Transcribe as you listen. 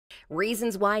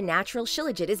Reasons why natural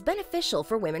shilajit is beneficial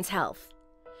for women's health.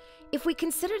 If we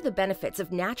consider the benefits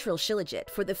of natural shilajit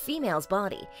for the female's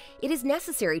body, it is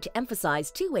necessary to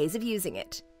emphasize two ways of using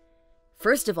it.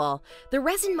 First of all, the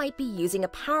resin might be using a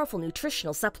powerful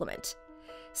nutritional supplement.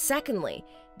 Secondly,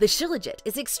 the shilajit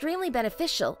is extremely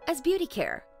beneficial as beauty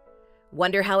care.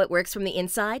 Wonder how it works from the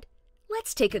inside?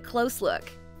 Let's take a close look.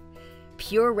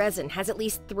 Pure resin has at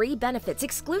least 3 benefits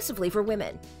exclusively for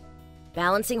women: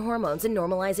 balancing hormones and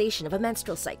normalization of a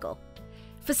menstrual cycle,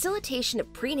 facilitation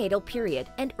of prenatal period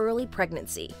and early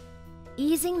pregnancy,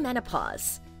 easing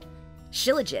menopause,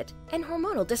 shilajit, and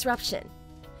hormonal disruption.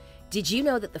 Did you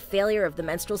know that the failure of the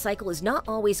menstrual cycle is not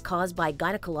always caused by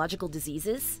gynecological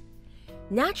diseases?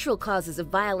 Natural causes of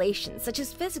violations such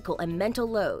as physical and mental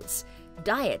loads,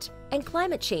 diet, and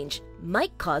climate change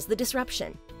might cause the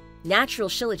disruption. Natural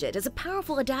shilajit is a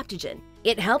powerful adaptogen.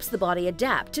 It helps the body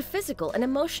adapt to physical and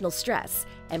emotional stress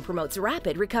and promotes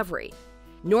rapid recovery.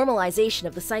 Normalization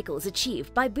of the cycle is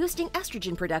achieved by boosting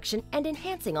estrogen production and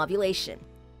enhancing ovulation.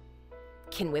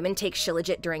 Can women take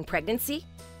shilajit during pregnancy?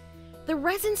 The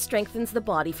resin strengthens the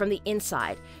body from the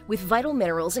inside with vital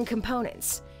minerals and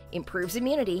components, improves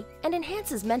immunity, and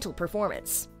enhances mental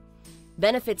performance.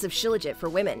 Benefits of shilajit for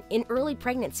women in early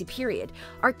pregnancy period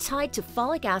are tied to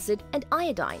folic acid and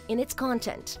iodine in its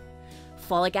content.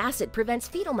 Folic acid prevents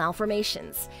fetal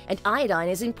malformations, and iodine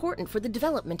is important for the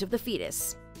development of the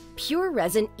fetus. Pure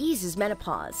resin eases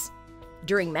menopause.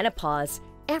 During menopause,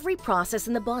 every process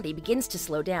in the body begins to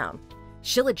slow down.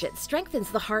 Shilajit strengthens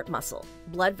the heart muscle,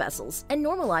 blood vessels, and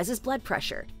normalizes blood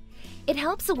pressure. It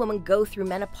helps a woman go through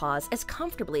menopause as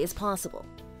comfortably as possible.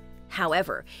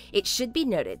 However, it should be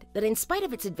noted that in spite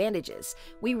of its advantages,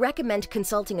 we recommend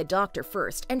consulting a doctor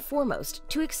first and foremost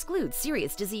to exclude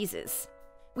serious diseases.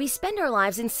 We spend our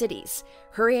lives in cities,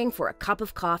 hurrying for a cup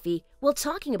of coffee while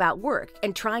talking about work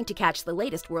and trying to catch the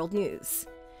latest world news.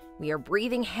 We are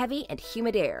breathing heavy and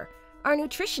humid air. Our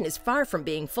nutrition is far from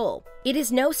being full. It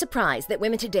is no surprise that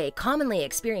women today commonly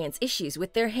experience issues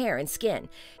with their hair and skin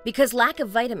because lack of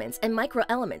vitamins and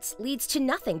microelements leads to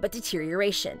nothing but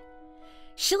deterioration.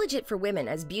 Shilajit for women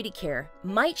as beauty care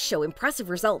might show impressive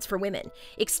results for women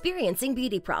experiencing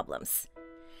beauty problems.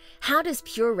 How does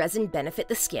pure resin benefit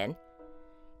the skin?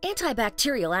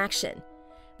 Antibacterial action.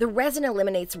 The resin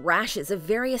eliminates rashes of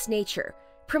various nature,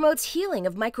 promotes healing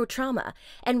of microtrauma,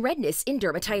 and redness in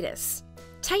dermatitis.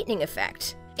 Tightening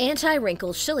effect.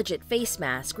 Anti-wrinkle shilajit face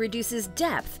mask reduces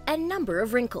depth and number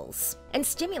of wrinkles and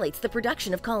stimulates the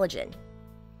production of collagen.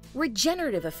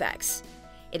 Regenerative effects.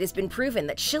 It has been proven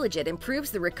that shilajit improves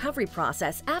the recovery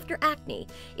process after acne,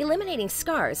 eliminating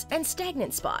scars and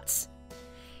stagnant spots.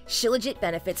 Shilajit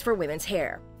benefits for women's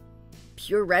hair.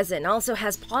 Pure resin also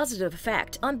has positive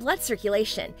effect on blood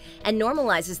circulation and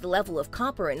normalizes the level of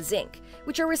copper and zinc,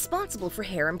 which are responsible for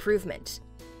hair improvement.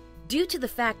 Due to the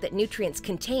fact that nutrients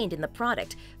contained in the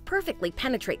product perfectly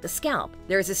penetrate the scalp,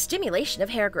 there is a stimulation of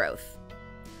hair growth.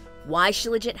 Why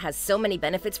shilajit has so many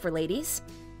benefits for ladies?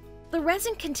 The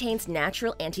resin contains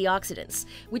natural antioxidants,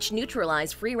 which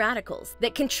neutralize free radicals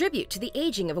that contribute to the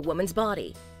aging of a woman's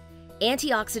body.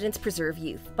 Antioxidants preserve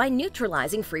youth by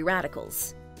neutralizing free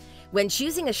radicals. When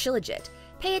choosing a shilajit,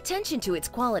 pay attention to its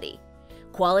quality.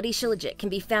 Quality shilajit can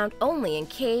be found only in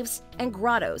caves and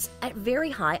grottos at very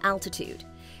high altitude,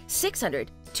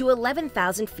 600 to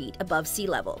 11,000 feet above sea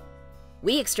level.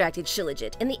 We extracted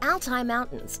shilajit in the Altai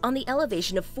Mountains on the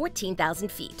elevation of 14,000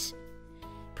 feet.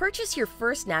 Purchase your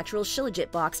first natural shilajit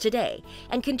box today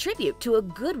and contribute to a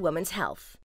good woman's health.